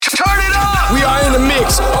in the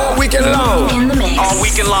mix all weekend long. In the mix. All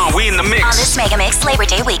weekend long, we in the mix. On this Mega Mix Labor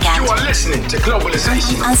Day weekend. You are listening to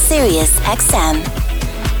Globalization on Sirius XM.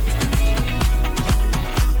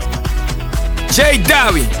 J.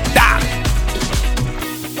 Davi,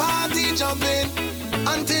 Party jumping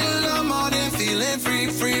until the morning, feeling free,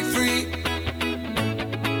 free, free.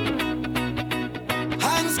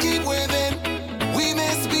 Hands keep waving, we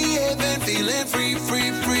misbehaving, feeling free,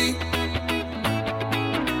 free, free.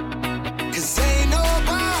 Cause ain't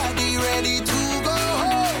nobody ready to go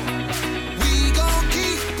home. We gon'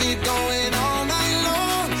 keep it going all night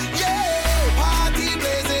long. Yeah, party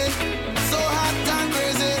blazing, so hot and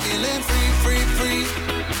crazy, feeling free, free, free.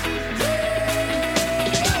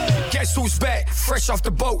 guess who's back? Fresh off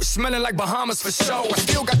the boat, smelling like Bahamas for sure. I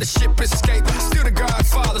still got the ship escape, still the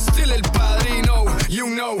Godfather, still El Padrino. You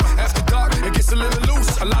know, after dark, it gets a little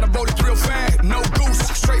loose. A lot of boats real fast, no goose.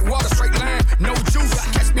 Straight water, straight line, no juice.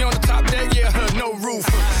 Catch me on the top deck, yeah, no roof.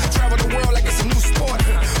 Travel the world like it's a new sport.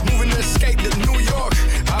 Moving to escape to New York.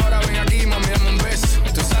 Ahora ven aquí, mami, dame un beso.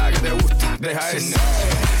 Tú sabes que te gusta, deja eso.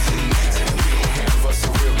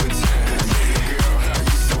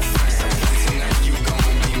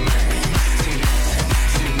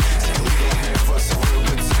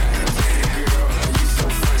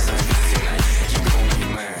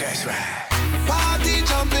 Party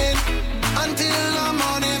jumping until the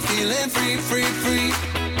morning, feeling free, free, free.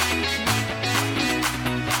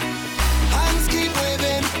 Hands keep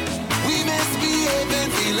waving, we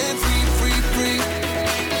misbehaving, feeling free, free, free.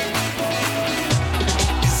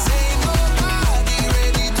 'Cause ain't nobody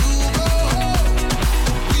ready to go home.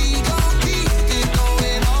 We gon' keep it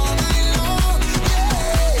going all night long.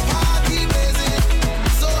 Yeah, party blazing,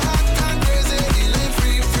 so hot and crazy, feeling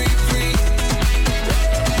free, free, free.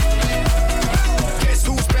 Guess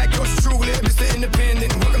who's back? Yours truly, Mr.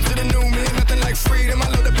 Independent. Welcome to the new man. Nothing like freedom. I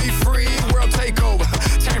love to be free. World takeover.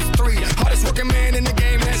 Times 3. Hardest working man in the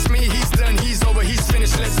game. That's me. He's done. He's over. He's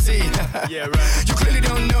finished. Let's see. Yeah, right. You clearly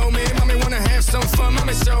don't know me. Mommy wanna have some fun.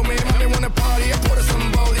 Mommy show me. Mommy wanna party. I bought her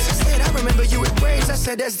some bowls. She said, I remember you with braids. I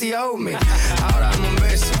said, that's the old me. Ahora dame un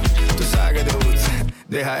beso. Tú sabes que te gusta.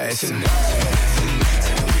 Deja eso.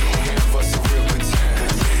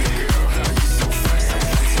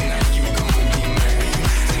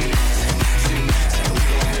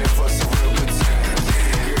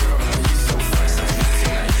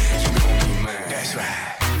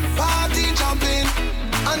 Party jumping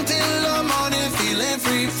until the morning, feeling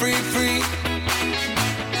free, free, free.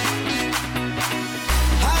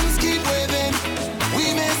 Hands keep waving,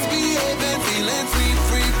 we misbehaving, feeling free,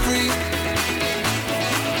 free, free.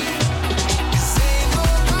 'Cause ain't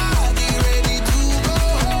nobody ready to go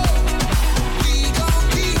home. We gon'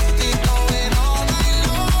 keep it going all night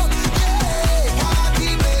long. Yeah, party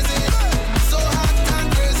blazing, so hot and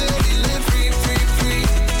crazy, feeling free, free, free.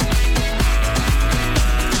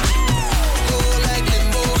 Go like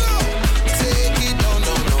limbo, take it down,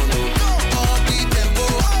 down, down, down. All the tempo,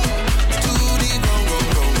 to the ground, ground,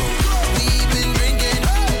 ground, ground. We've been drinking,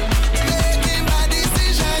 making bad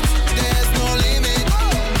decisions. There's no limit.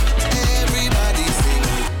 Everybody sing.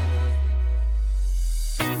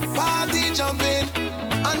 Party jumping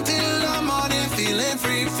until the morning, feeling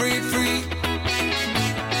free, free, free.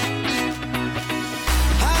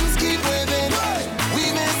 Hands keep waving, we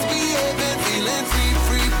misbehaving, feeling free,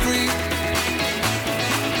 free, free.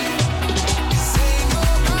 'Cause ain't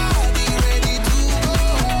nobody ready to go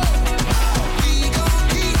home. We gon'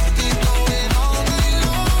 keep it going all night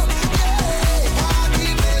long. Yeah, party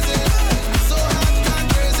blazing, so hot and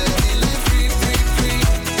crazy, feeling free, free, free.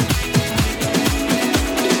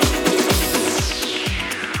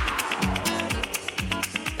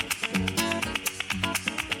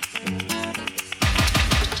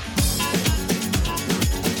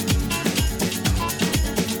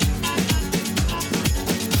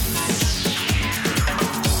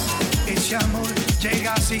 Ese amor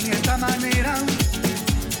llega sin esta manera,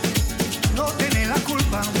 no tiene la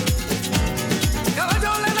culpa.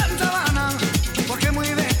 Caballo le dan sabana, porque es muy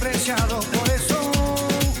despreciado, por eso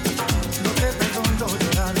no te perdono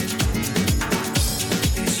llorar.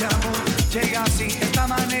 Ese amor llega sin esta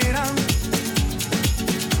manera,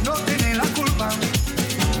 no tiene la culpa.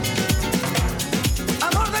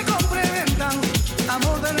 Amor de compra y venta,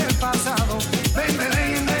 amor del pasado. Ven, ven,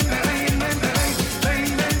 ven, ven, ven, ven, ven, ven,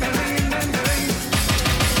 ven, ven, ven, ven, ven, ven.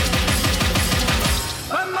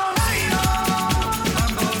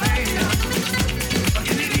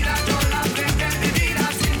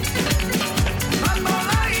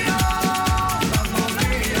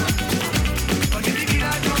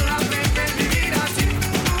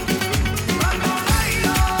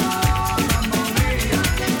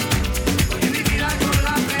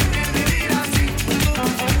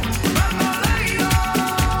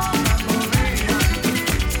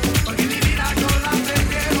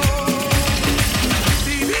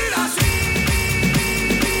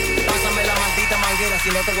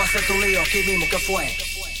 no te voy a hacer tu lío aquí mismo, ¿qué fue?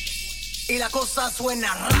 Y la cosa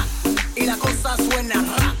suena ra, y la cosa suena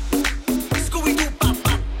ra. Scooby-Doo, pa,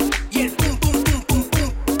 pa, y el pum, pum, pum, pum,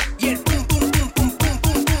 pum, y el pum, pum, pum, pum, pum,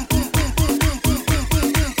 pum, pum, pum, pum, pum,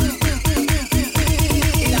 pum, pum, pum,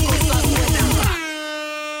 y la cosa suena ra.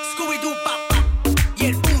 Scooby-Doo, pa, pa, y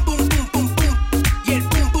el pum, pum, pum, pum, pum, y el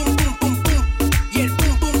pum, pum, pum, pum, pum, y el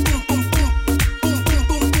pum, pum, pum, pum, pum, pum, pum,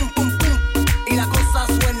 pum, pum, pum, pum, y la cosa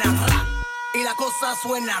suena ra, y la cosa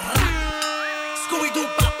suena ra. Scooby-Doo,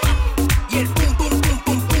 pa, pa, y el pum, pum, pum,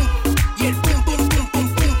 pum, pum, y el pum, pum, pum, pum,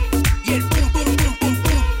 pum, y el pum, pum, pum, pum,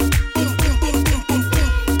 pum, pum, pum, pum, pum, pum, pum,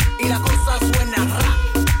 y la cosa suena ra.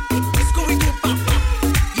 Scooby-Doo, pa, pa,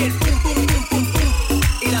 y el pum, pum, pum, pum, pum,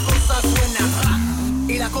 y la cosa suena ra,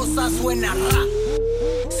 y la cosa suena ra.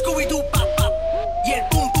 Scooby-Doo, pa, pa, y el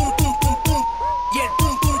pum, pum, pum, pum, pum, y el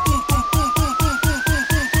pum, pum, pum, pum, pum, pum, pum,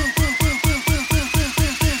 pum, pum, pum, pum,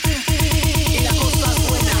 pum, y la cosa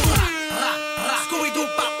suena ra, ra, ra. Scooby-Doo,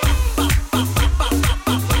 pa, pa, pa, pa, pa, pa, pa,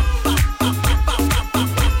 pa, pa, pa,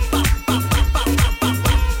 pa,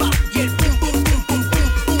 pa, y el pum, pum, pum, pum,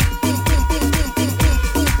 pum, pum, pum, pum, pum, pum,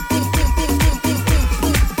 pum,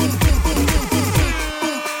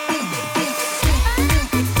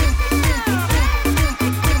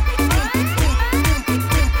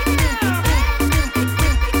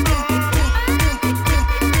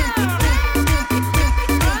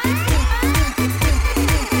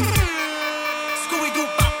 Scooby-Doo,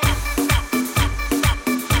 pa,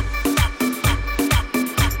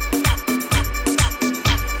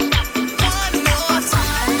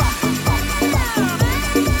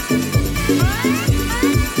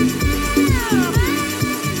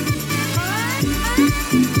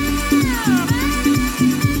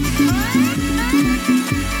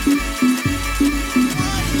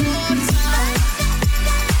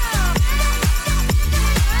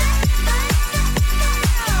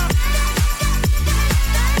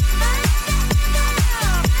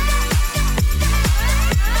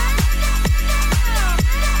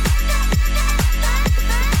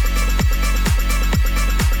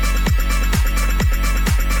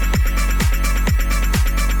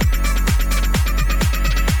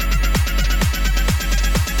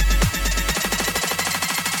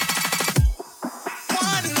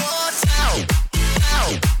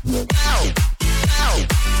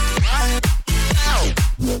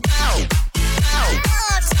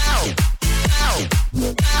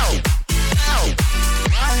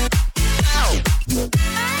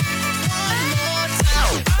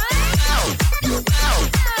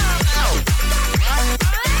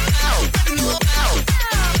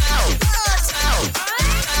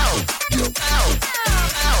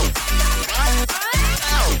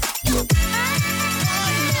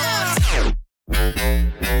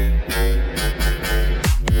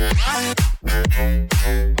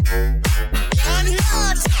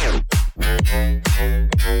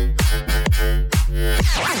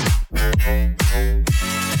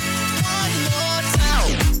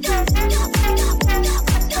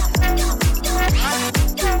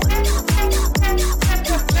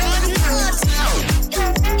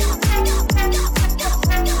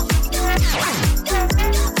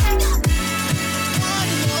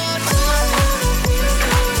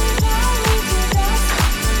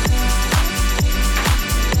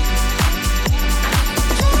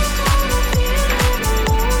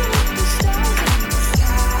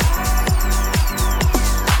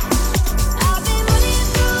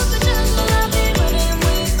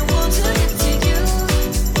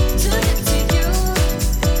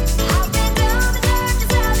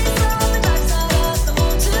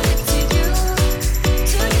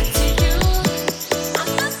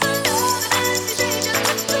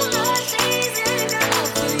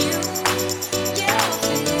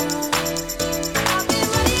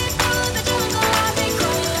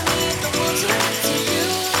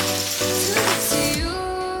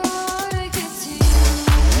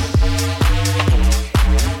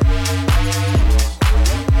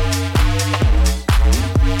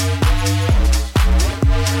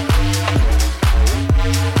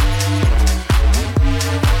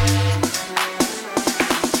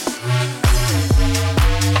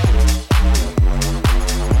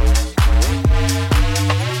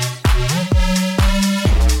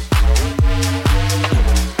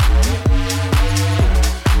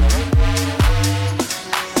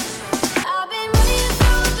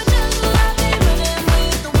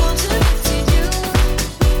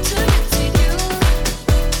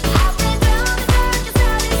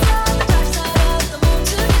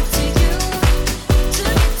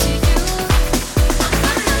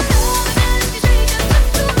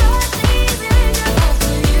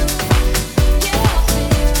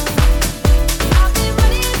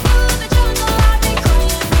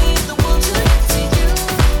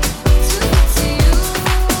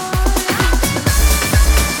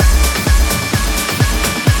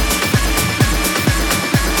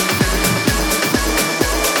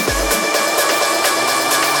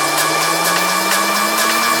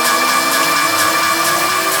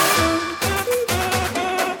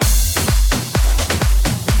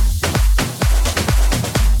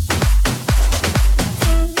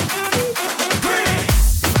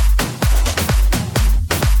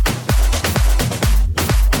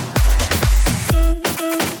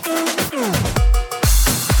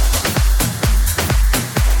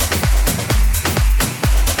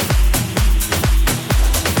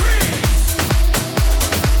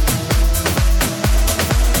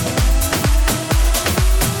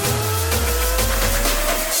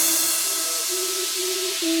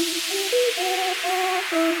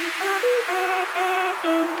 Si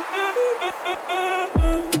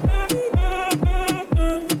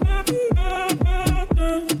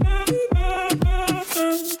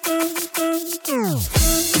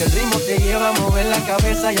el ritmo te lleva a mover la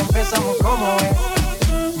cabeza, ya empezamos como es.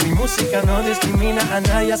 Mi música no discrimina a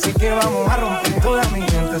nadie, así que vamos a romper. Toda mi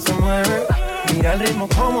gente se mueve, mira el ritmo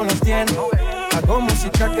como los tiene. Hago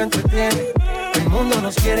música que entretiene. El mundo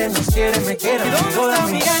nos quiere, me quiere. ¿Y dónde está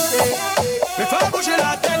mi gente? Me fa bouger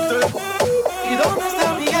la tête. ¿Y dónde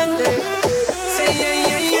está mi gente? Sí, yeah,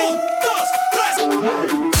 yeah, yeah. 1, 2, 3.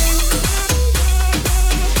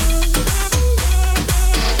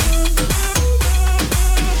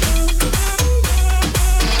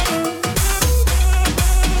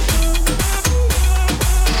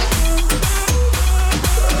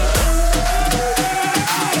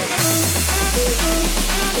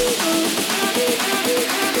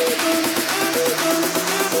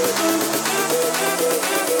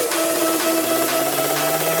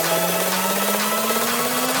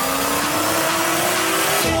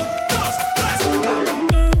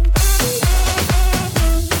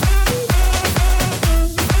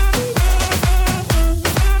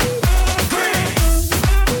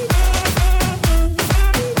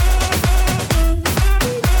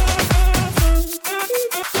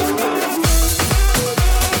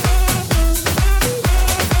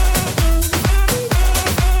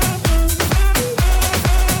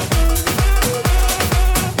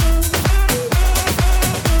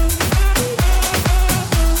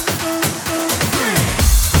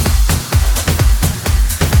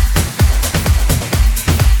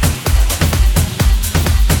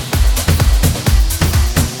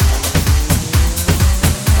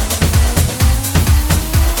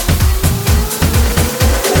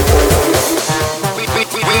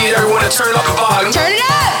 Turn up the volume. Turn it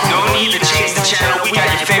up! No need to change the channel, we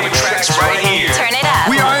got your favorite tracks right here. Turn it up!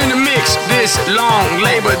 We are in the mix this long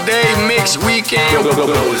Labor Day mix weekend.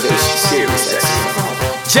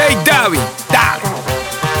 J. Davi,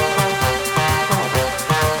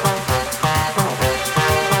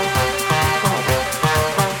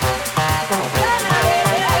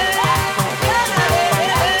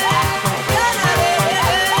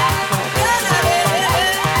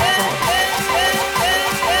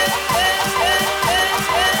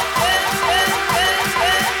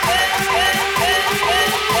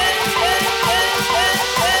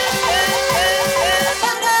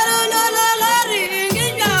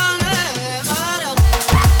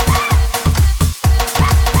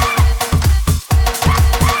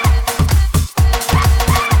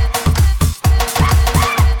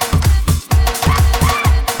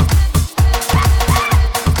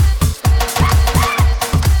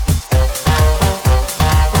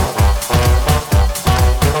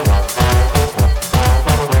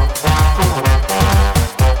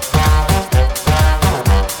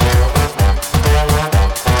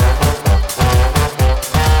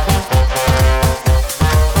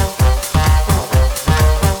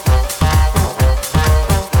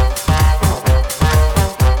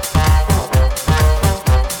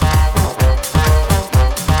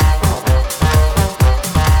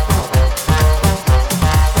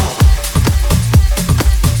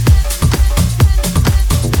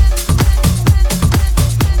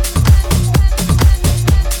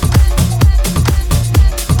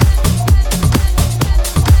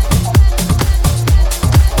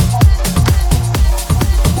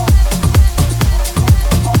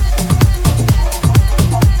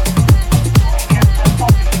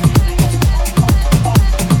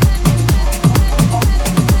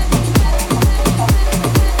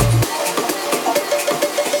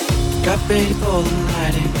 ready for the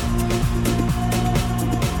lighting.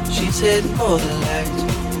 She's heading for the lights.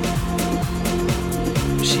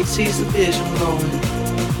 She sees the vision growing.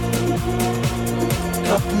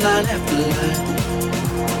 Couple line after line.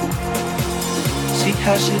 See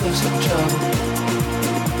how she looks like trouble.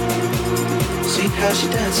 See how she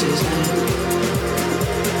dances now.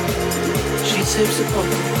 She sips the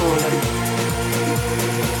Coca-Cola.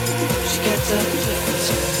 She gets up and different.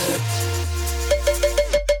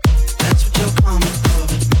 That's what you're coming for.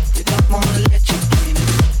 They don't wanna let you in it.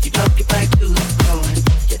 You drop your back to the floor and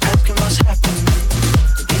you're asking what's happening.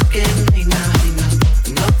 It's getting late now, hey now.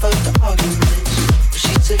 Enough of the arguments. But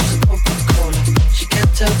she sips the Coca-Cola. She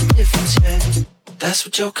can't tell the difference yet. That's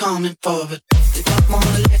what you're coming for, but they don't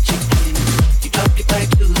wanna let you in it. You drop your back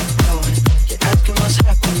to the floor and you're asking what's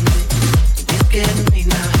happening. It's getting late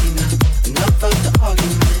now, hey now. Enough of the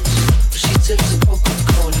arguments. But she sips the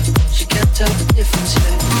Coca-Cola. She can't tell the difference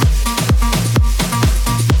yet.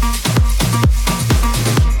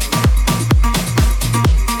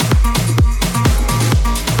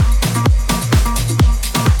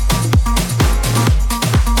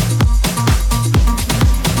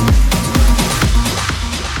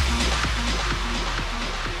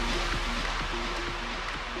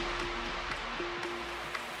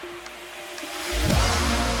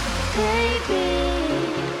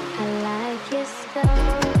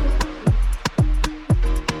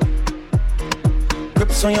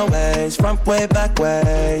 ice on your waist, front way, back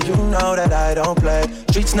way. You know that I don't play.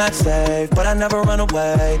 Streets not safe, but I never run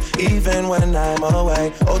away, even when I'm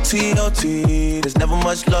away. OT, OT, there's never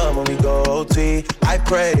much love when we go OT. I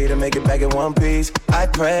pray to make it back in one piece. I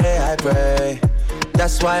pray.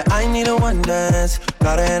 That's why I need a one dance.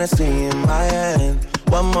 Got a Hennessy in my hand.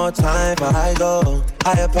 One more time before I go.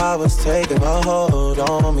 Higher powers taking a hold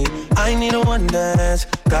on me. I need a one dance.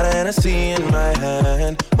 Got a Hennessy in my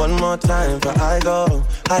hand. One more time before I go.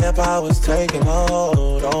 Higher powers taking a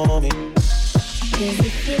hold on me. Cause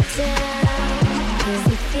if you're down, cause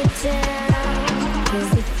if you're down,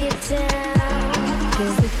 cause if you're down,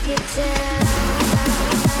 cause if you're down.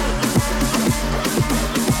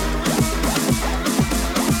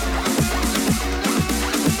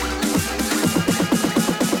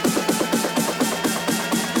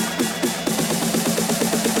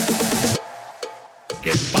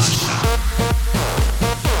 ¿Qué pasa?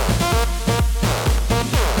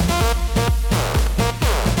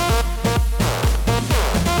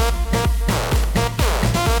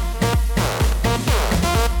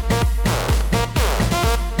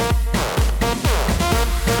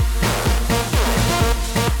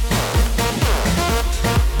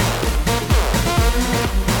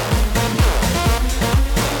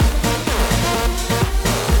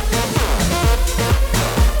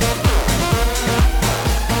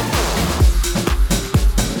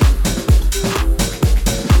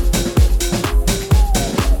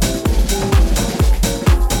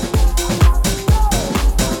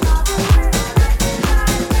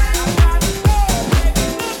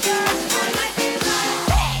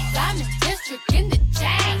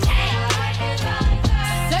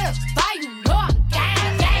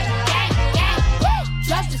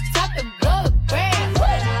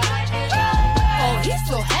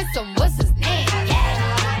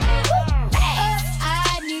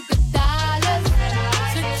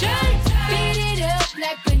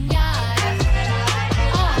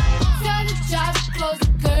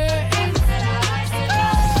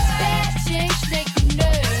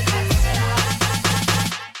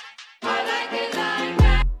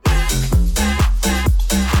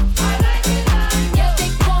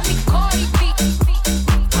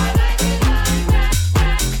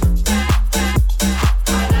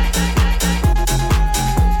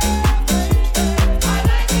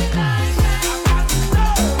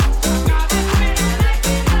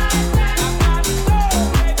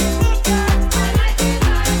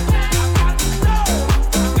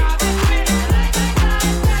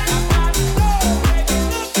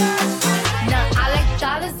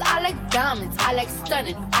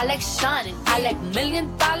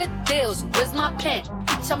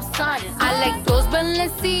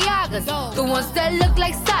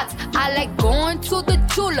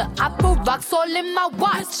 In my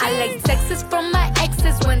watch, I like texts from my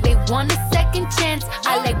exes when they want a second chance.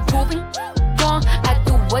 I like proving wrong. I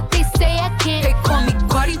do what they say I can't. They call me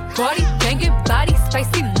Cardi, banging body,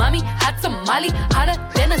 spicy mommy, hot tamale, hotter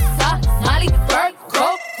than a Somali.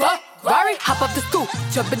 Virgo, Ferrari, hop up the stoop,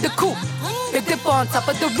 jump in the coupe, big dip on top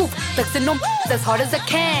of the roof, flexing them as hard as I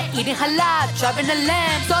can, eating halal, driving a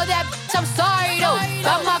lamb. So that bitch, I'm sorry though.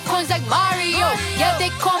 Got my coins like Mario. Yeah, they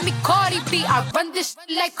call me Cardi B. I run this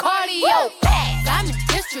shit like cardio. I'm in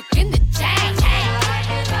district in the chain.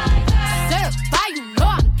 Certified, you know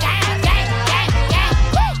I'm gang.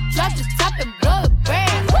 Drop the top and blow the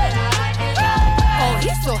brand. Oh,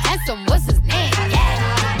 he's so handsome, what's his name?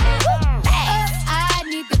 I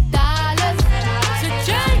need the dollars to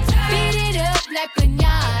beat it up like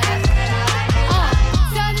piñata.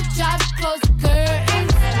 Tell the job to close the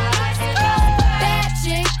curtains. Bad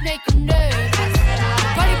chicks make you nervous.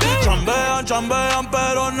 Chambean,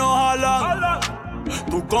 pero no jalan.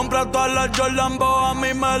 Tú compras todas las Jolambo, a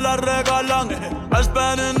mí me las regalan. I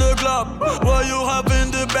spend in the club, what you have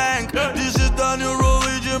in the bank. This is the new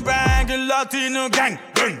religion bank, el Latino gang.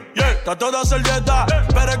 Yeah, está toda servieta,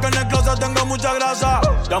 pero es que en el closet tengo mucha grasa.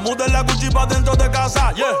 Ya mudé la Gucci pa' dentro de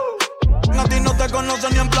casa, yeah. A ti no te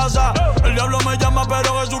conocen ni en plaza. El diablo me llama,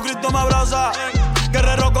 pero Jesucristo me abraza.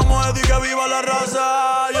 Guerrero como Eddie, que viva la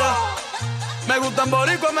raza, yeah. Me gustan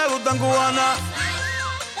boricua, me gustan cubana.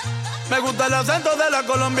 Me gusta el acento de la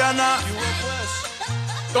colombiana.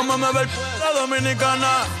 Como me ve la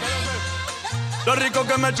dominicana. Lo rico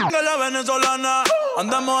que me chinga la venezolana.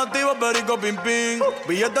 Andamos activos, perico, pim, pim.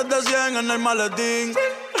 Billetes de 100 en el maletín.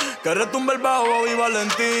 Que retumbe el bajo, Bobby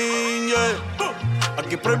Valentín, yeah.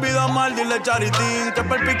 Aquí prohibido amar, dile charitín. Que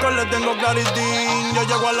per pico le tengo claritín. Yo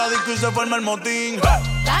llego a la disco y se forma el motín.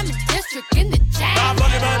 Diamond District in the chain.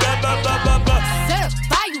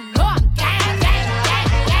 Certified, you know I'm gang.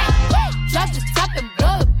 Drop the top and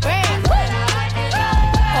blow the brand.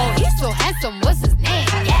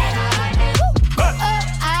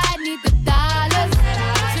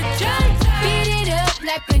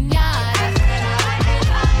 like piñata.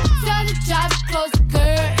 Tell the driver close the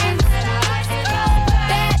curtains.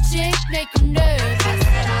 Bad chick make him nervous.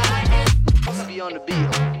 Be on the beat.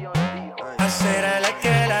 I said I like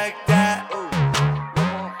it like that.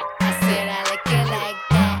 I said I like it like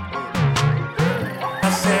that. I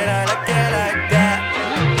said I like it like that.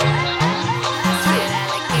 I said I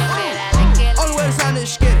like it. Only way to sign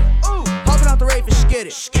this, get it. Hopping out the rave and skid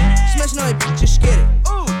it. Smashing on your bitch, just skid it.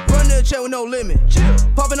 Run to the chair with no limit.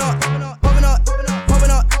 Popping up, popping up, popping up.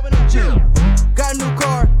 Got a new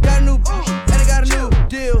car, got a new booty, and I got a new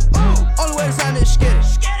deal. Only way to sign this, get it.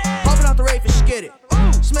 Hopping out the rave and skid it.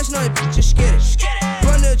 Smashing on your bitch, just skid it.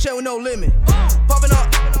 Run to the chair with no limit. Popping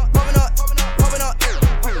up, popping up, popping up.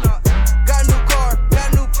 Got a new car, got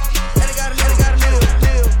a new booty, and I got a new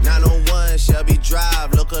deal. 901 Shelby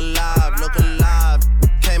Drive, look alive, look alive.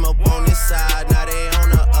 Came up on this side, now they on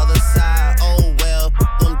the other side. Oh well,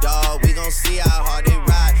 them dog, we gon' see how hard they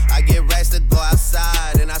ride. I get racks to go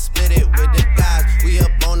outside, and I split it with the guys. We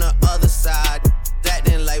up on the other side,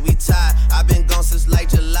 acting like we tied. I've been gone since like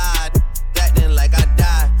July, acting like I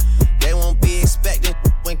died. They won't be expecting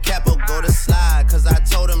when Capo go to slide, cause I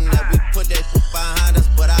told them that we put that behind us,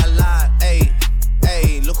 but I lied. Hey,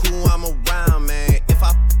 hey, look who I'm around, man. If I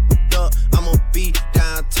f***ed up, I'ma be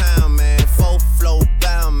downtown, man. Full flow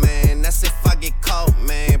bound, man. That's if I get caught,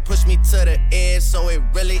 man. Push me to the edge, so it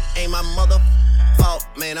really ain't my mother fault,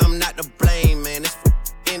 man. I'm not to blame, man. This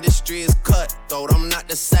industry is cutthroat, I'm not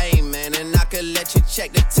the same, man. And I could let you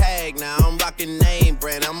check the tag now. I'm rocking name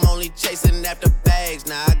brand, I'm only chasing after bags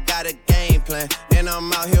now. I got a game plan, and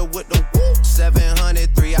I'm out here with the woo.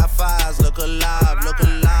 700 3i5s, look alive, look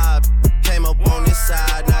alive. Came up on this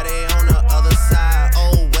side, now they on the other side.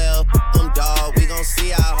 Oh well, them dog, we gon' see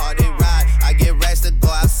how hard they ride. I get racks to go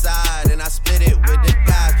outside, and I split it with the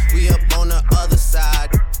guys. We up on the other side,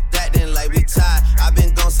 acting like we tied. I've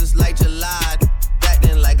been gone since like July,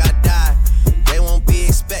 acting like I died. They won't be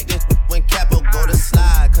expecting when Capo go to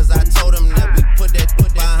slide, cause I told them that we put that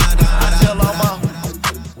behind us. I tell all my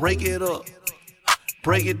rake it up,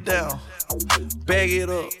 break it down, bag it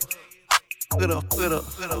up. Bag it up, bag it up,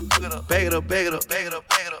 bag it up, bag it up, bag it up,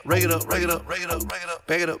 rake it up, rake it up, rake it up,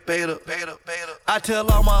 bag it up, bag it up, bag it up, bag it up. I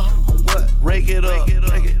tell all my what? Rake it up,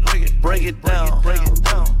 break it down, bag it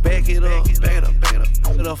up, bag it up, bag it up, bag it up,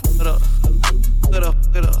 get up, get up, get up,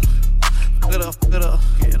 get up. Get up, get up,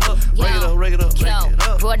 get up, rake it up, rake it up, rake it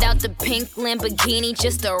up. Brought out the pink Lamborghini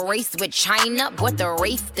just a race with China. What the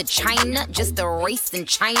race to China? Just a race in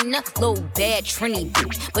China. Little bad Trini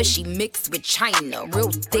bitch, but she mixed with China.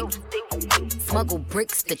 Real thick, smuggle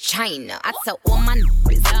bricks to China. I tell all my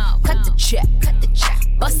niggas, cut the check,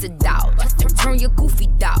 bust it out, turn your goofy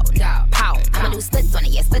down, pow. I'ma do splits on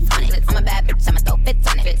it, yeah, splits on it. I'm a bad bitch, I'ma throw fits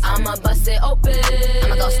on it. I'ma bust it open,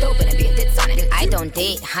 I'ma go stupid and be a tits on it. I don't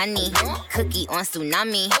date honey, cookie on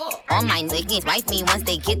tsunami. All my niggas wife me once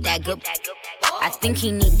they get that good. I think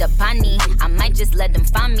he need the bunny. I might just let them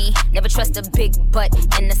find me. Never trust a big butt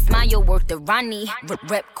and a smile worth the Ronnie.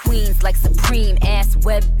 Rep queens like Supreme, ass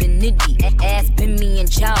Web and Nitty. Ass been me and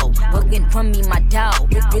Joe, working from me my dough.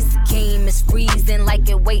 This game is freezing like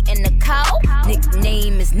it wait in the cow.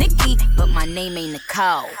 Nickname is Nikki, but my name ain't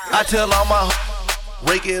Nicole. I tell all my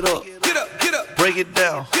rake it up, Get up, break it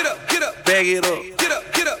down, get up, bag it up, get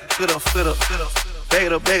up, get up. get up, get up, get up, bag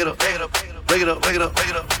it up, bag it up, bag it up, bag it up, bag it up, bag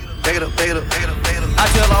it up, bag it up, bag it up, bag it up, bag it up. I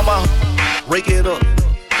tell all my rake it up,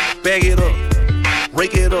 bag it up,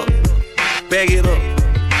 rake it up, bag it up,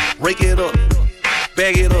 rake it up,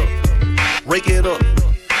 bag it up, rake it up.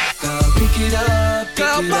 Pick it up,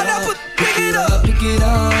 pick it up, pick it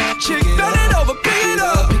up. Chick, bend it over, pick it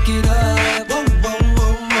up, pick it up. Whoa, whoa,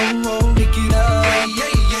 whoa, whoa, whoa. Pick it up, yeah,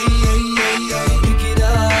 yeah, yeah, yeah, yeah. Pick it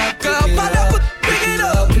up, girl, pick it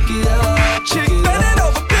up, pick it up. Chick, bend it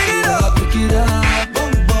over, pick it up, pick it up. Whoa,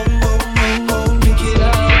 whoa, whoa, whoa, whoa. Pick it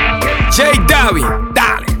up. J. Davi,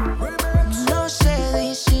 dale. No se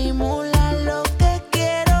disimula lo que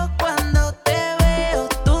quiero cuando te veo.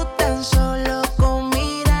 Tú tan solo con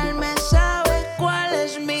mirarme sabes cuál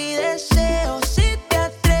es mi deseo. Si te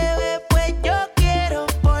atreves, pues yo quiero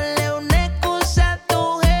ponle una excusa a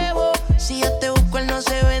tu jevo. Si yo te busco, él no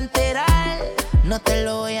se va a enterar. No te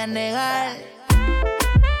lo voy a negar.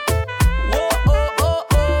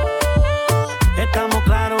 Estamos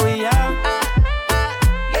claros y ya.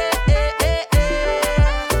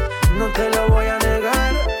 No te lo voy a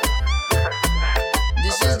negar.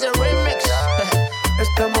 This is the remix.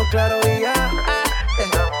 Estamos claros y ya.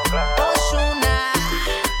 Ozuna.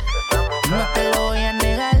 No te lo voy a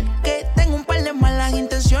negar. Que tengo un par de malas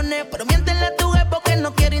intenciones, pero miéntele a tu jefe porque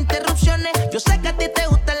no quiero interrupciones. Yo sé que a ti te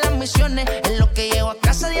gustan las misiones. En lo que llego a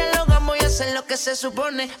casa dialogamos y hacemos hacer lo que se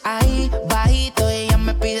supone. Ahí, bajito, ella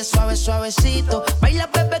me pide suave, suavecito. Baila,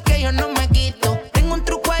 bebé, que yo no me quito. Tengo un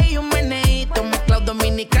truco ahí, un meneíto. Mezclado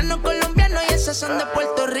dominicano, colombiano y esos son de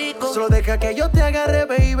Puerto Rico. Solo deja que yo te agarre,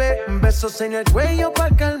 baby. Besos en el cuello pa'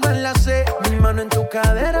 calmar la sed. Mi mano en tu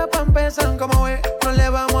cadera pa' empezar, como ves. No le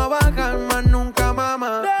vamos a bajar más nunca,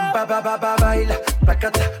 mamá. Baila,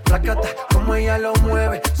 placata, como ella lo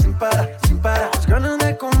mueve. Sin parar, las ganas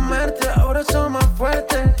de comerte ahora son más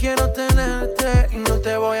fuertes. Quiero tenerte y no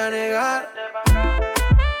te voy a negar.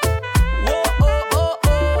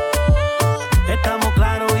 Estamos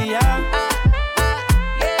claros y ya.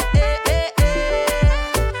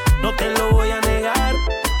 No te lo voy a negar.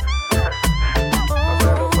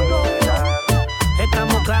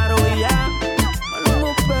 Estamos claros y ya. A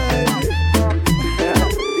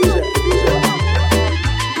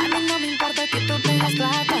mí no me importa que tú tengas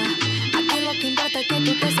plata. Aquí lo que importa es que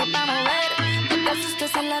tú te sepas mover. No te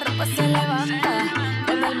asustes, en la ropa se levanta.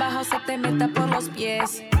 Cuando el bajo se te meta por los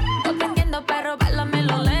pies. No te entiendo, pero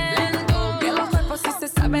báilamelo lento. Que los cuerpos sí se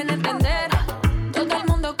saben entender. Todo el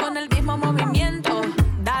mundo con el mismo movimiento.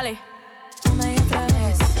 Dale, una y otra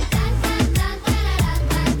vez.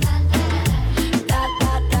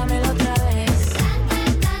 Dámelo otra vez.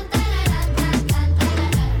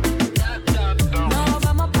 No,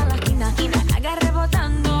 vamos pa' la esquina. Haga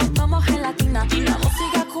rebotando como gelatina. La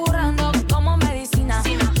música curando como medicina.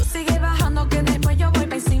 Tú sigue bajando que después yo voy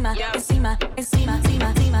pa' encima. Encima.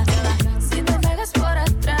 Si te pegas por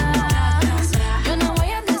atrás, yo no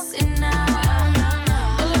voy a decir nada.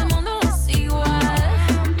 Todo el mundo es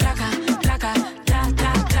igual. Traca.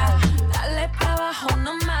 Dale pa' abajo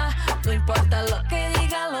nomás. No importa lo que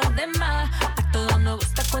digan los demás. A todos nos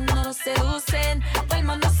gusta cuando nos seducen. Todo el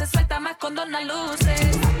mundo se suelta más cuando no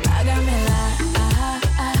luces. Apágamela, ajá.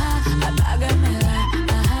 Apágamela,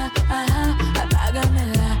 ajá.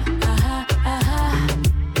 Apágamela, ajá.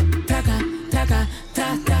 Traca.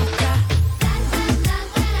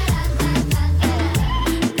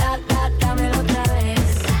 Dámelo otra vez.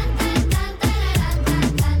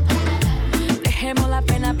 Dejemos la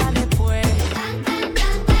pena pa' después.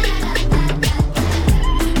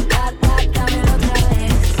 Dámelo otra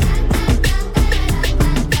vez.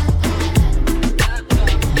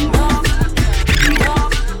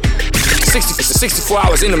 64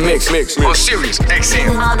 hours in the mix. On Sirius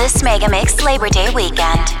XM. On this Mega Mix Labor Day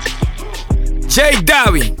weekend. J.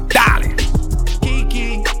 Davi, dale.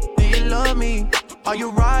 Kiki, do you love me? Are you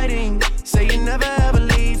riding? Say you never ever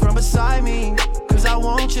leave from beside me. Cause I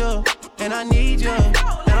want you, and I need you.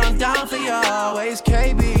 And I'm down for you always,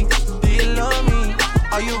 KB. Do you love me?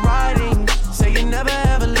 Are you riding? Say you never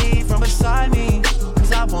ever leave from beside me.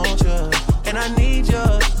 Cause I want you, and I need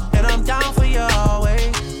you. And I'm down for you always.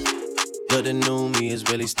 But the new me is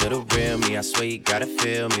really still the real me. I swear you gotta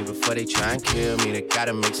feel me before they try and kill me. They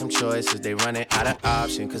gotta make some choices, they running out of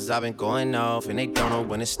option. Cause I've been going off and they don't know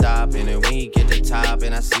when to stop. And when you get to top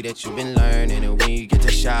and I see that you've been learning. And when you get to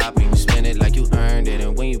shopping, you spend it like you earned it.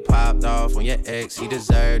 And when you popped off on your ex, he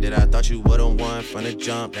deserved it. I thought you would've won from the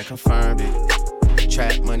jump, that confirmed it.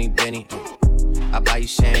 Trap money, Benny. I buy you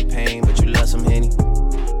champagne, but you love some Henny.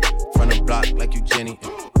 From the block like you Jenny.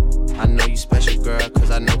 I know you special, girl, cause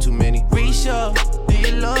I know too many. Risha, do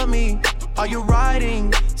you love me? Are you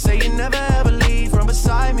riding? Say you never ever leave from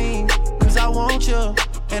beside me. Cause I want you,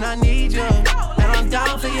 and I need you. And I'm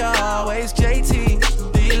down for you always, JT.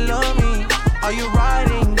 Do you love me? Are you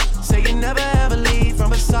riding? Say you never ever leave from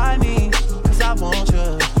beside me. Cause I want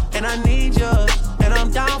you, and I need you. And I'm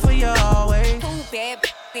down for you always. Too bad,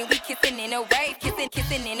 then we kissing in a wave.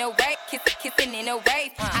 Kissing in a wave. Kissing in a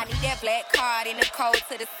wave. I need that black card in the code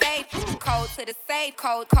to the safe. Code to the safe.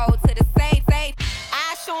 Code to the safe.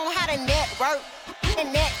 I show them how to network.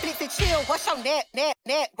 And Netflix and chill. What's your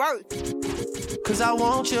net worth? Cause I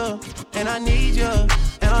want you, and I need you.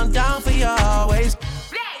 And I'm down for you always.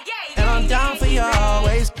 And I'm down for you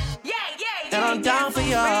always. And I'm down for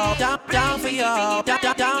you, down for you,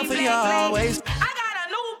 down for you always.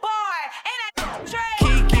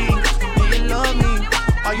 Kiki, do you love me?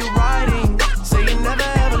 Are you riding? Say you never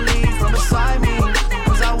ever leave from beside me.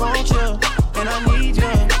 Cause I want you, and I need you.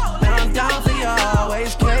 And I'm down for you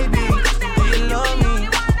always, KB. Do you love me?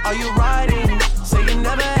 Are you riding? Say you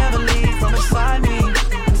never ever leave from beside me.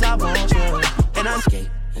 Cause I want you, and I skate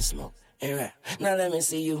and smoke and rap. Now let me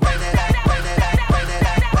see you. Bring that back, bring that back, bring that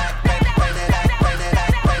back.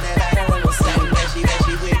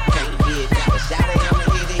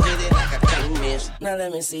 Now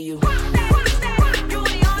let me see you. Now let me see you. Bring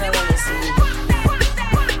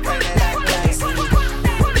that back, let me see you.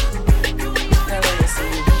 Now let me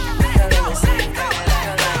see you. Now let me see you. Now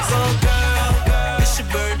let me see you. Oh girl, it's your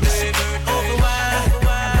birthday. Oh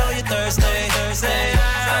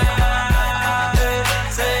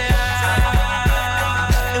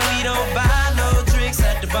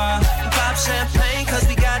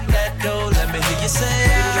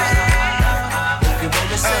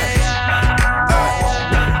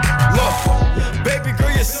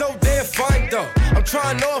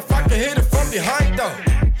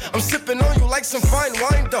like some fine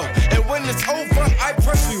wine though. And when it's over, I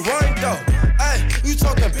press rewind though. Ay, you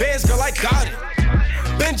talking bands, girl, I got it.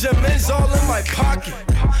 Benjamin's all in my pocket.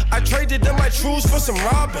 I traded in my trues for some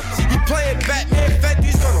robins. He playing Batman,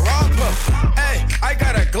 Fetty's gonna rob him. Ay, I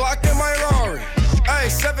got a Glock in my Rari. Ay,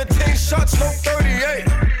 17 shots, no 38.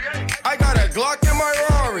 I got a Glock in my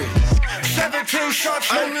Rari. 17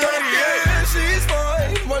 shots, no 38. Yeah, she's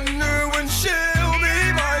mine. Wonder when she'll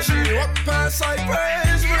be mine. She walk past like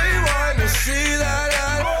praise, rewind to see that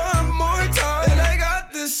one more time. And I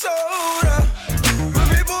got this soda.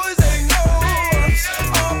 Ruby boys, they know us.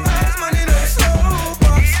 All fast money, no slow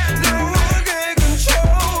box. No one can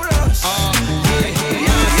control us.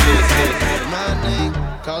 My name,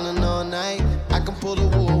 calling all night. I can pull the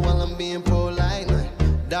wool while I'm being polite. Like,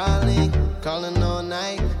 darling, calling all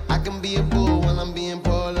night. I can be a bull while I'm being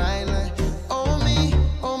polite. Like, oh me,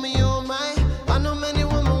 oh my. I know many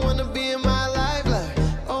women wanna be in my life. Like,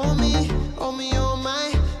 oh me, oh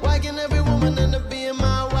my. Why can every woman end up being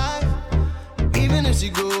my wife? Even if she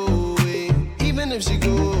go away, even if she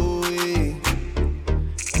go away,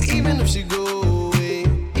 even if she go away,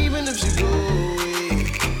 even if she go away.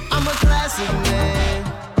 I'm a classic man.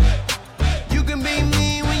 You can be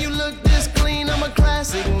mean when you look this clean. I'm a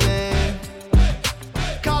classic man.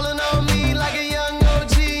 Calling on me like a young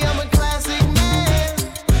OG. I'm a classic man.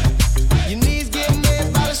 Your knees get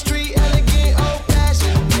made by the street, elegant, old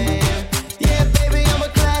fashioned man. Yeah, baby, I'm a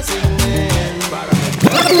classic man.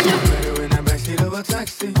 In the backseat of a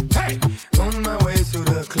taxi, hey, on my way to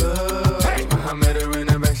the club. Hey, I met her in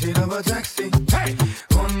the backseat of a taxi, hey,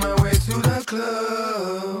 on my way to the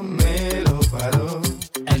club. Me lo paró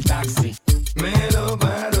el taxi. Me lo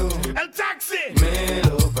paró el taxi. Me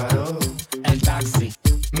lo paró el taxi.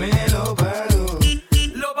 Me lo paró.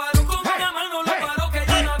 Lo paró con una mano, lo paró que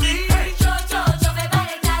yo no vi. Yo me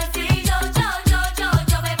paré el taxi. Yo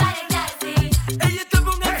me paré el taxi. Ella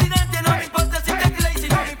tuvo un accidente, no me importa si está crazy,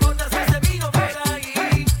 no me importa si se vino por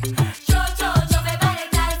ahí. Yo me paré el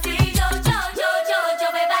taxi. Yo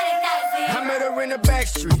me paré el taxi. I met her in the back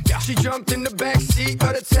street. She jumped in the back seat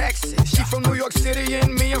of the taxi. She from New York City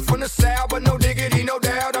and me, I'm from the South, but no diggity, no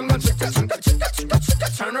doubt. I'm gonna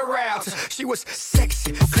turn around. She was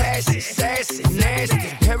sexy, classy, sassy,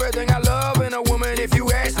 nasty. Everything I love in a woman, if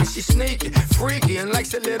you ask me. She's sneaky, freaky, and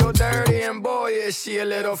likes a little dirty. And boy, is she a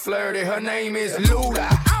little flirty. Her name is Lula,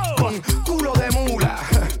 con culo de mula.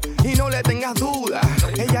 Y no le tengas duda,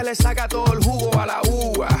 ella le saca todo el jugo a la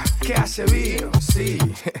uva. Que hace vino, sí,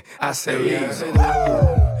 hace vino.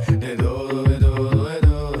 De todo, de todo, de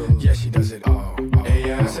todo. Yeah, she does it all.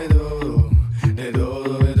 Ella hace todo, de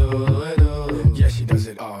todo, de todo, de todo. Yeah, she does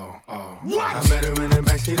it all. What? I met her in the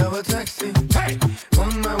backseat of a taxi, hey,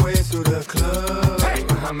 on my way to the club. Hey,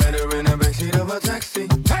 I met her in the backseat of a taxi,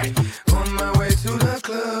 hey, on my way to the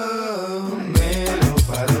club. Me lo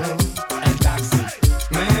paró el taxi.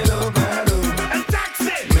 Me lo paró el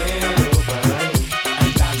taxi. Me lo paró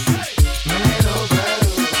el taxi. Me lo paró.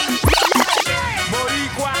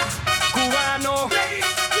 Boricua, cubano.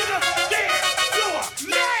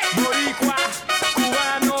 Boricua,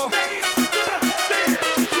 cubano.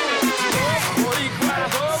 Boricua, cubano. Boricua,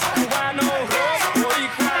 cubano.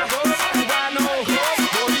 Boricua, cubano.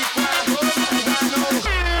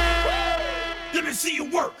 Let me see you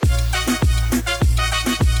work.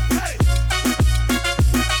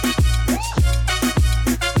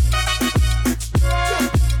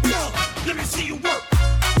 Let me see you work.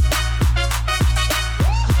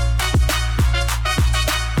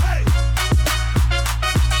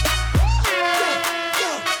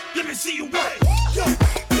 Let me see you work.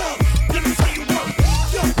 Let me see you work.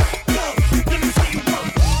 Let me see you work.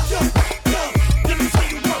 Let me see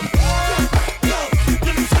you work.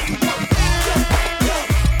 Let me see you work.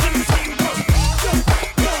 Let me see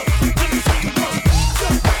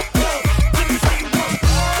you work.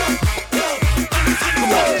 Let me see you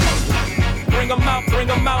work. Bring 'em out, bring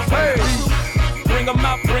 'em out, hey. Bring 'em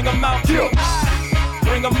out, bring 'em out, yeah.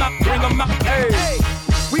 Bring 'em out, bring 'em out, hey.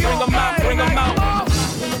 Bring 'em out, bring 'em out.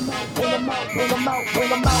 Bring 'em out, bring 'em out,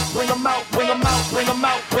 bring 'em out, bring 'em out, bring 'em out, bring 'em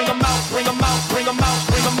out, bring 'em out, bring 'em out, bring 'em out,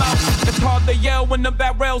 bring 'em out. It's hard to yell when the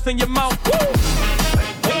barrel's in your mouth. Woo!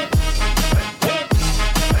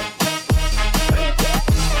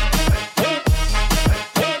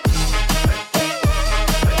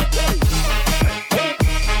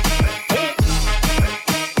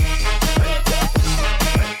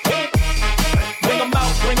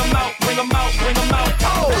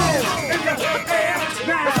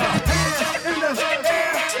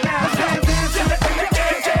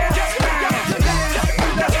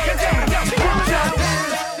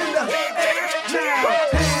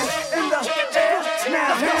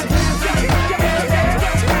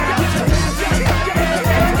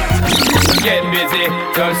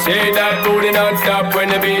 busy. Just shake that booty non-stop when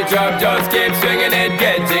the beat drop. Just keep swinging it,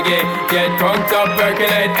 get jiggy. Get crunked up,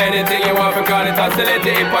 percolate anything you want. For call it oscillate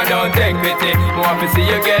if I don't take pity. More to see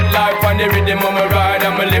you get life on the rhythm of my ride.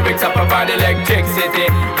 And my lyrics up about electricity.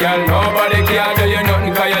 Girl, nobody can do you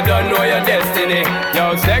nothing cause you don't know your destiny.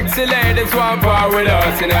 Yo, sexy ladies want part with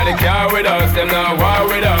us. Inna the car with us, them not war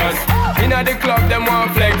with us. Inna the club, them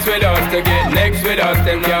want flex with us. To get next with us,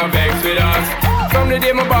 them can't vex with us. From the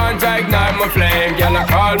day my bond, I ignite my flame. Girl, I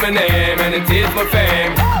call my name and it is my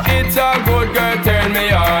fame. It's all good, girl, turn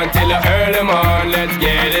me on till I earn them on. Let's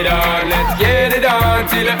get it on, let's get it on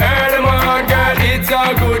till I earn them on. Girl, it's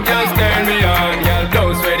all good, just turn me on. Girl,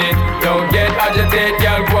 don't sweat it, don't get agitated.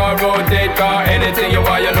 Girl, go and rotate, cause anything you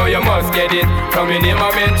want, you know you must get it. Come in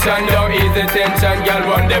my mention, don't ease the tension.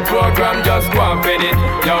 Girl, run the program, just go and fit it.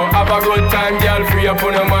 Yo, have a good time, girl, free up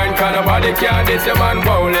on your mind. Cause nobody can this, your man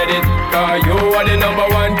won't let it. Cause you are the number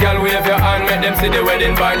one, girl, wave your hand, make them see the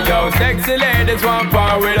wedding band. Yo, sexy ladies want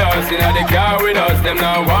part with us. Inna the car with us, them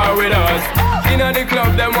not war with us. Inna the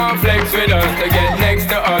club, them want flex with us. To get next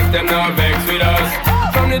to us, them not vex with us.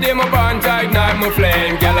 From the day my bond, I ignite my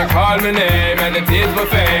flame. Girl, I call my name and it is my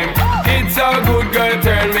fame. It's all good, girl,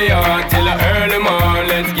 turn me on till I earn them on.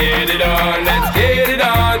 Let's get it on, let's get it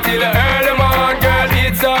on till I earn them on. Girl,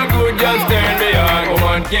 it's all good, just turn me on. Come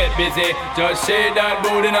on, get busy, just shake that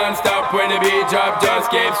booty non-stop. When the beat drop,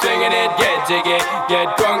 just keep swinging it, get jiggy.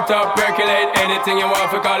 Get crunked up, percolate anything you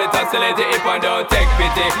want. For call it oscillate if I don't take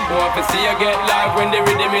pity. Want to see you get live when the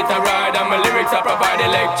rhythm it a ride. And my lyrics I provide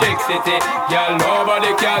electricity. Girl,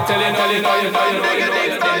 nobody can tell you, you know, you know, you know, you know, you know,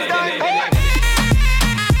 you know.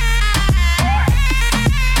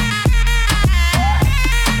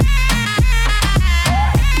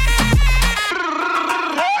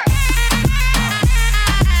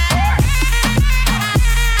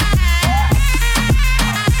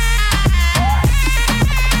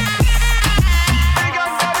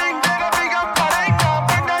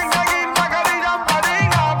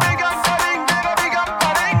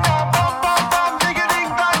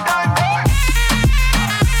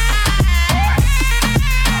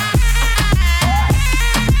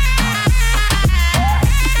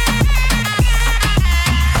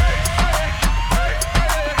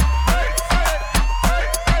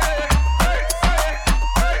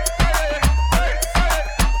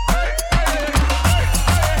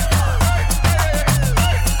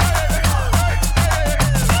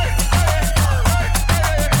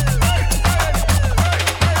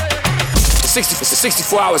 For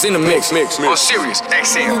 64 hours in the mix. On Sirius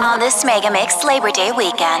XM. On this Mega Mix Labor Day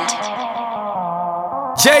weekend.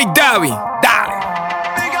 J. Davi, dale.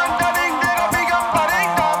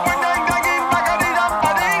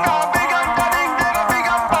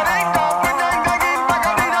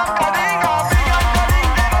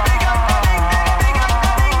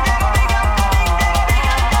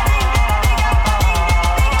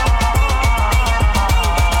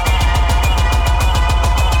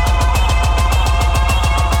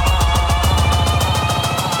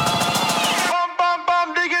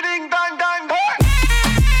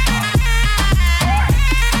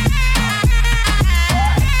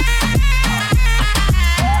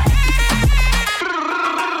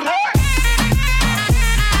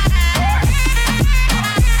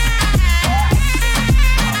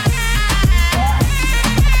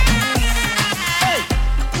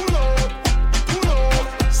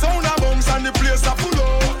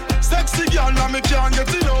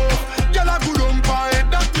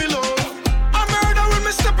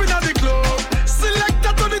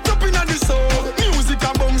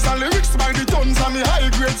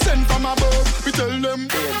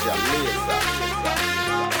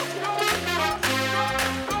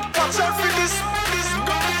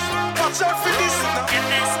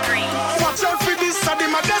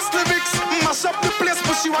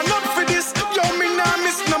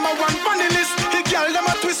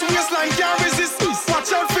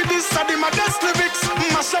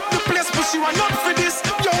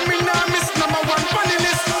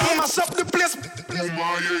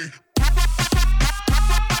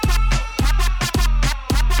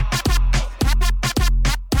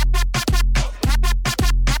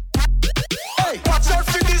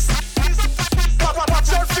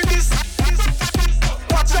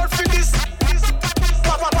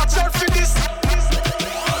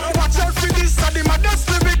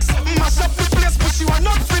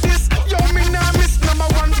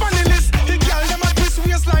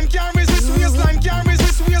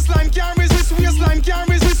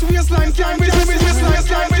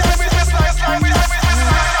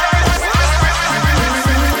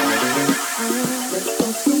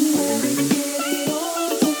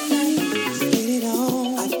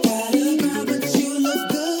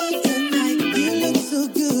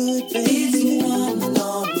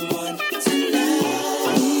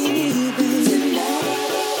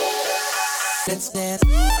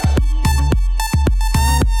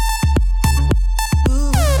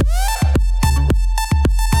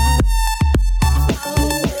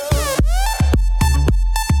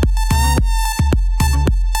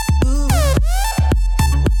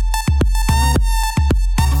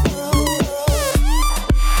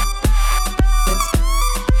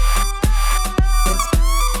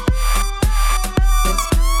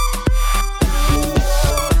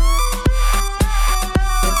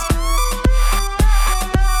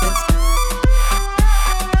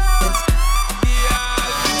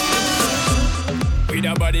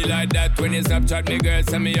 a body like that when you Snapchat me girl,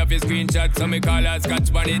 send me off your screenshot. So me call her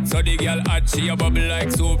scotch bonnet, so the girl hot. She a bubble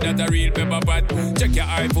like soup, that a real pepper pot. Check your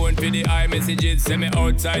iPhone for the iMessages. Send me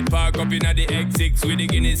outside, park up inna the X6 with the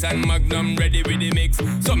Guinness and Magnum ready with the mix.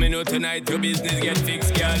 So me know tonight your business get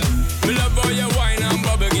fixed, girl. Me love how you wine and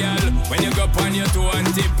bubble, girl. When you go on your toe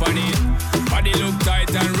and tip on it. Body look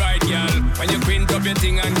tight and right, girl. When you quint up your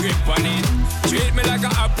thing and grip on it. Treat me like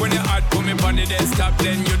a app when you hot. Put me on the desktop,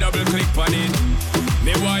 then you double click on it.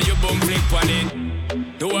 Me want you boom flick on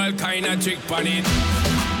it. Do all kind of trick on it.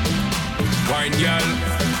 Wine, girl.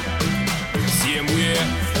 Same way.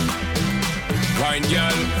 Wine,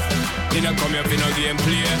 girl. Didn't come here for no game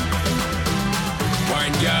play.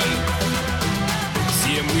 Wine, girl.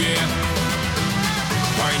 Same way.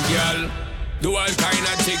 Wine, girl. Do all kind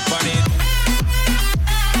of trick on it.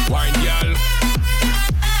 Wine, girl.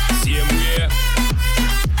 Same way.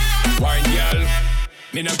 Wine, girl.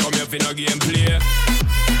 Me not come here for no game play.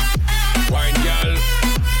 Wine, girl.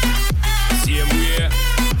 Same way.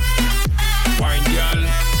 Wine, girl.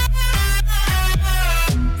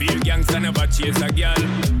 Real gangsta never chase a girl.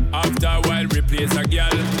 After a while replace a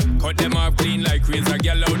girl. Cut them off clean like razor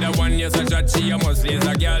girl. Out the one yes a shot she a must lace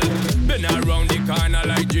a girl. Been around the corner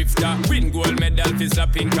like drifter. Win gold medal for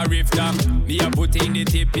slapping Carifta. Me a put in the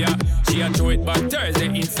tip yeah. She a throw it back Thursday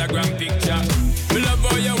Instagram picture. Me love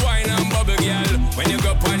how you wine and bubble girl. When you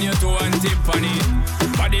go on your toe and tip on it.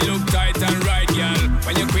 Body look tight and right girl.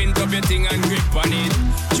 When you quint up your thing and grip on it.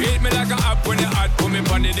 Treat me like a app when you hot. Put me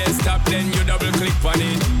on the desktop then you double click on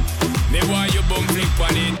it. Me want you boom flick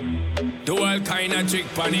on it. Do all kind of trick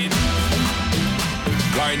on it.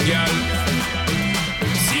 Wine girl.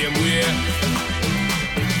 Same way.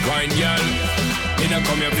 Wine girl. Me not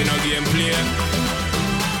come here for no game play.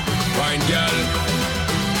 Wine girl.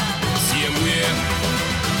 Same way.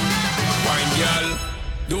 Wine girl.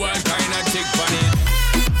 Do all kind of trick on it.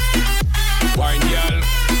 Wine girl.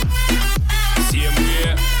 Same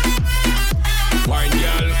way. Wine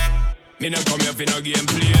girl. Me not come here for no game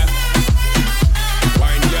play.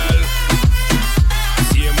 Wine girl.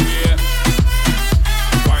 Same way.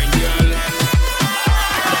 Wine girl.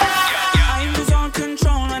 I lose all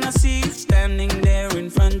control when I see you standing there in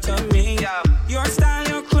front of me. Your style,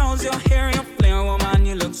 your clothes, your hair, your flair, woman,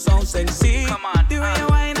 you look so sexy. Come on, the way you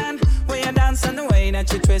whine and way you dance and the way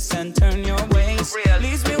that you twist and turn your waist.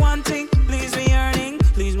 Leaves me wanting, leaves me yearning,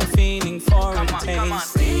 leaves me feeling for a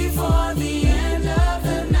taste. Before the end of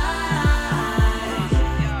the night.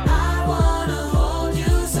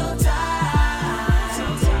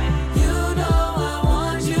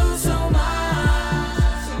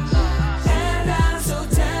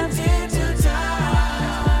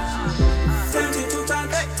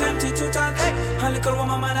 Little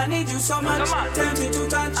woman, man, I need you so much. Tempted to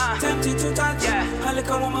touch, tempted to touch. A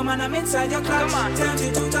little woman, man, I'm inside your clutch.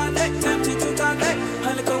 Tempted to touch, tempted to touch.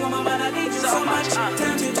 A little woman, man, I need you so much.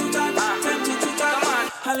 Tempted to touch, tempted to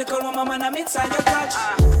touch. A little woman, man, I'm inside your clutch.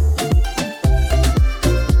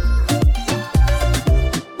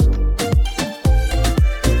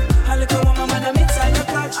 A little woman, man, I'm inside your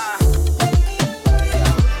clutch.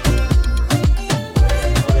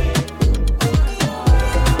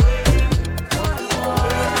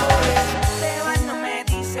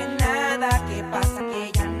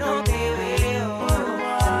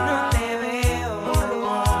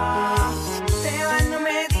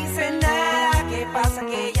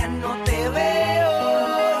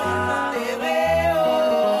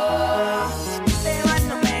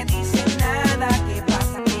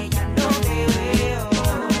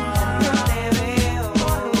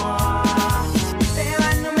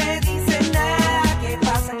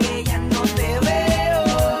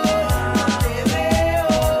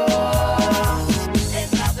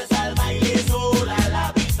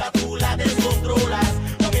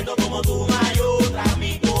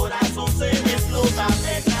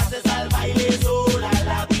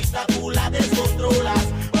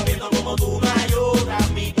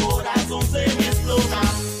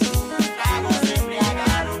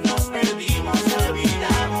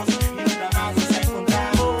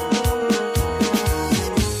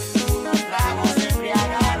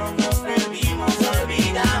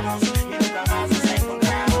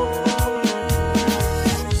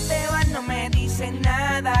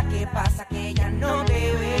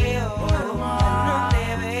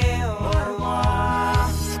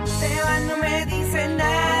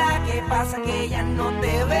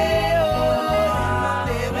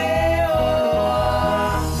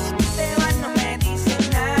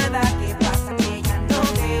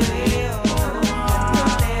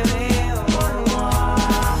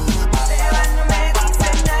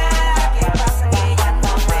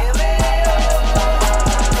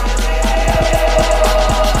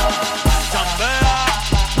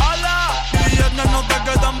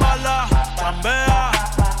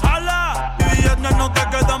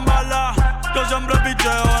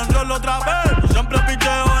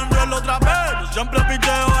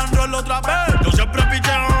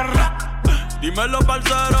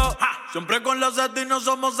 parcero. Siempre con la seta y no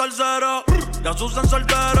somos salseros. Ya Susan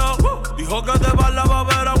soltero. Dijo que de bala va a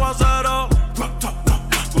haber aguacero.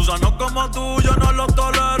 Gusanos como tú, yo no los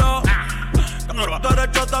tolero. Tú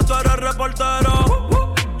eres chota, tú eres reportero.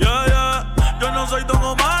 Yeah, yeah. Yo no soy Don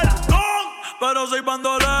Omar, pero soy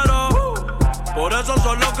bandolero. Por eso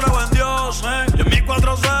solo creo en Dios y en mi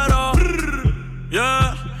 4-0.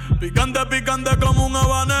 Yeah. Picante, picante como un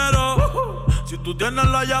habanero. Si tú tienes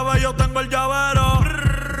la llave, yo tengo el llavero.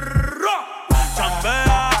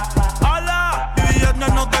 Chambea, ala, y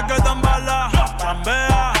viernes no te quedan balas.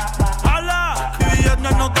 Chambea, ala, y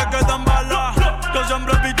viernes no te quedan balas. Yo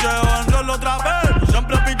siempre picheo en rol otra vez. Yo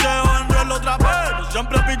siempre picheo en rol otra vez. Yo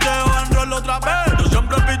siempre picheo en rol otra vez. Yo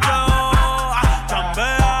siempre picheo.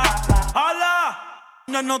 Chambea, ala,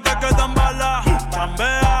 y no te quedan balas.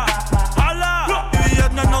 Chambea, ala, y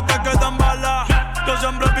viernes no te quedan balas. Yo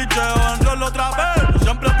siempre picheo en rol otra vez. Yo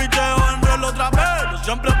siempre picheo en rol otra vez. Yo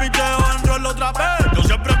siempre picheo en rol otra vez. Yo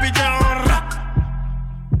siempre picheo.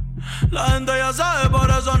 La gente ya sabe, por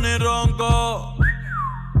eso ni ronco.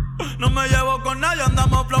 No me llevo con nadie,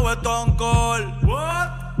 andamos flow Stone Cold.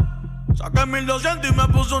 Saqué 1200 y me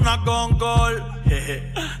puso una Concord.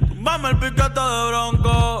 Tumbame el piquete de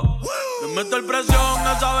bronco. Me meto el presión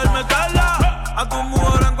a saber meterla. A tu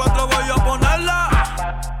mujer en 4 voy a ponerla.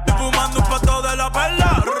 Y fumando un pato de la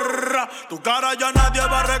perla. Tu cara ya nadie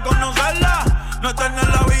va a reconocerla. No estén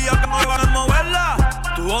en la vía que no van a moverla.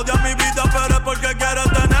 Tú odias mi vida pero es porque quieres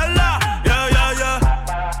tenerla. Yeah, yeah, yeah.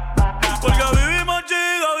 Porque vivimos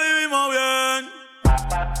chido, vivimos bien.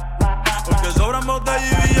 Porque sobran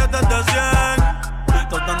botellas y billetes de 100.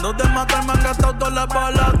 Tratando de matarme han gastado todas las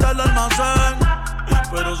balas del almacén.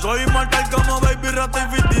 Pero soy inmortal como Baby Rata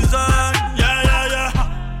y 50 Cent. Yeah, yeah, yeah.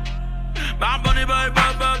 Bad Bunny, baby,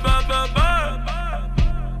 baby, baby, baby.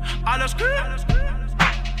 Alex Killer.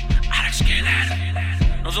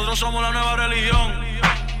 Nosotros somos la nueva religión.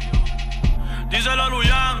 Díselo a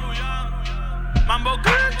Luyan. Mambo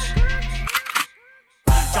Kicks.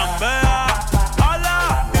 Chambea,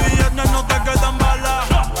 ala, y viernes no te quedan balas.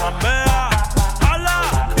 Chambea,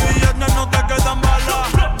 ala, y viernes no te quedan balas.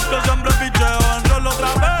 Yo siempre picheo en rol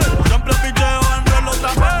otra vez. Yo siempre picheo en rol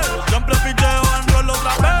otra vez. Yo siempre picheo en rol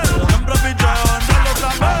otra vez. Yo siempre picheo en rol otra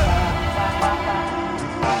vez.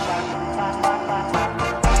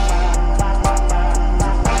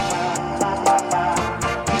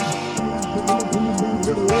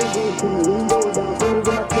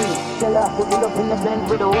 Pull up in the Benz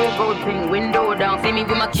with a whole gold thing, window down, see me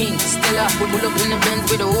with my king. Stella, pull up in the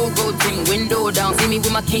Benz with a whole gold thing, window down, see me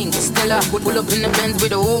with my king. Stella, pull up in the Benz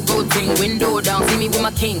with a whole gold thing, window down, see me with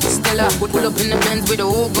my king. Stella, pull up in the Benz with a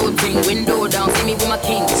whole gold thing, window down, see me with my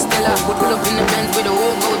king. Stella, pull up in the Benz with a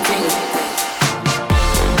whole gold thing.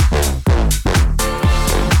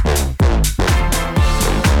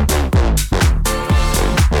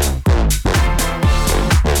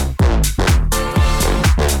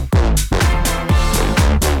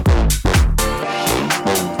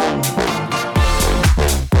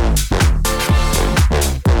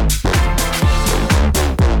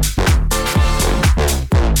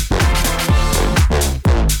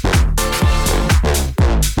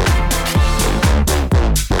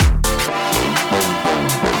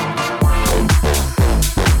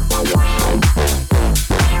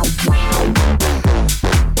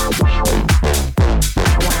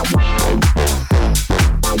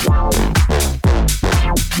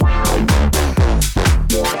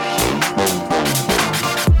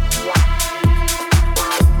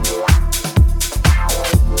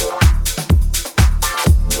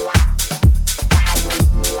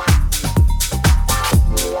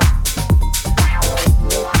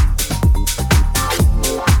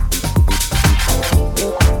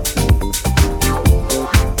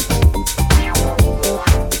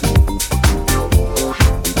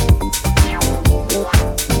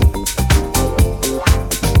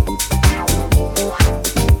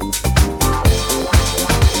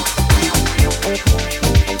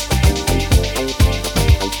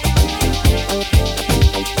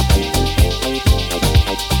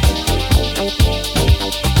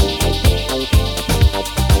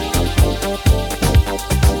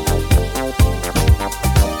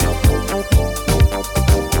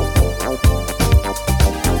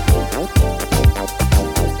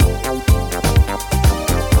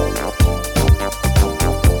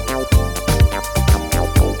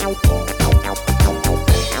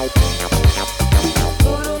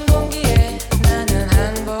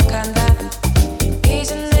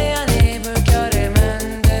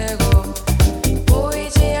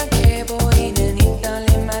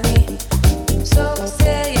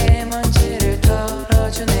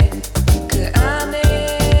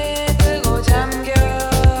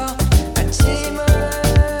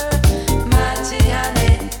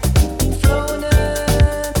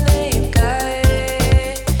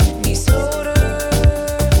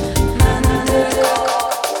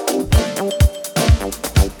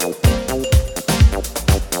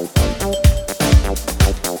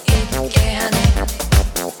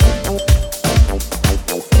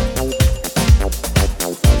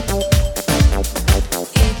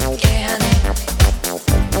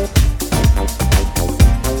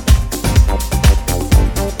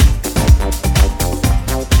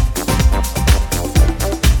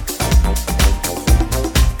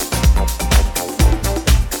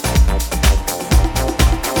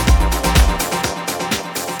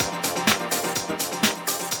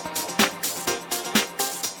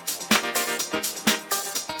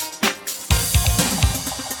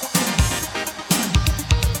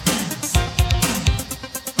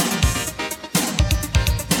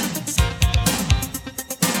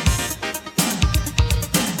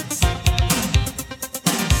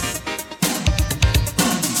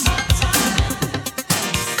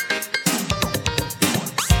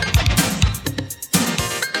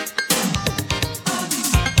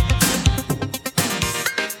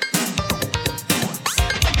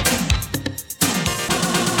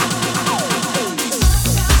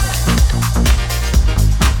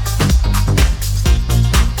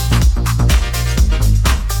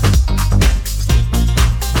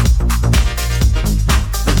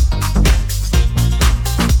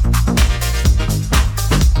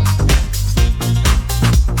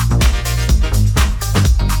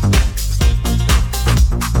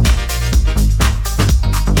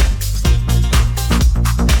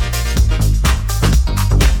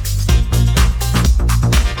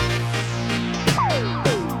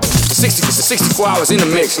 64 hours in the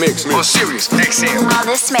mix. On Sirius XM. On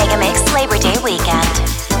this Mega Mix Labor Day weekend.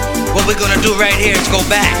 What we're gonna do right here is go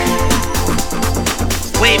back.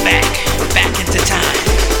 Way back into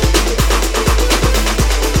time.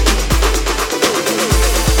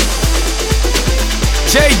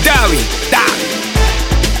 J Dolly,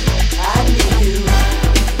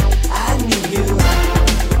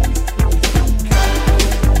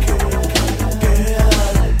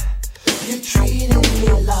 You're treating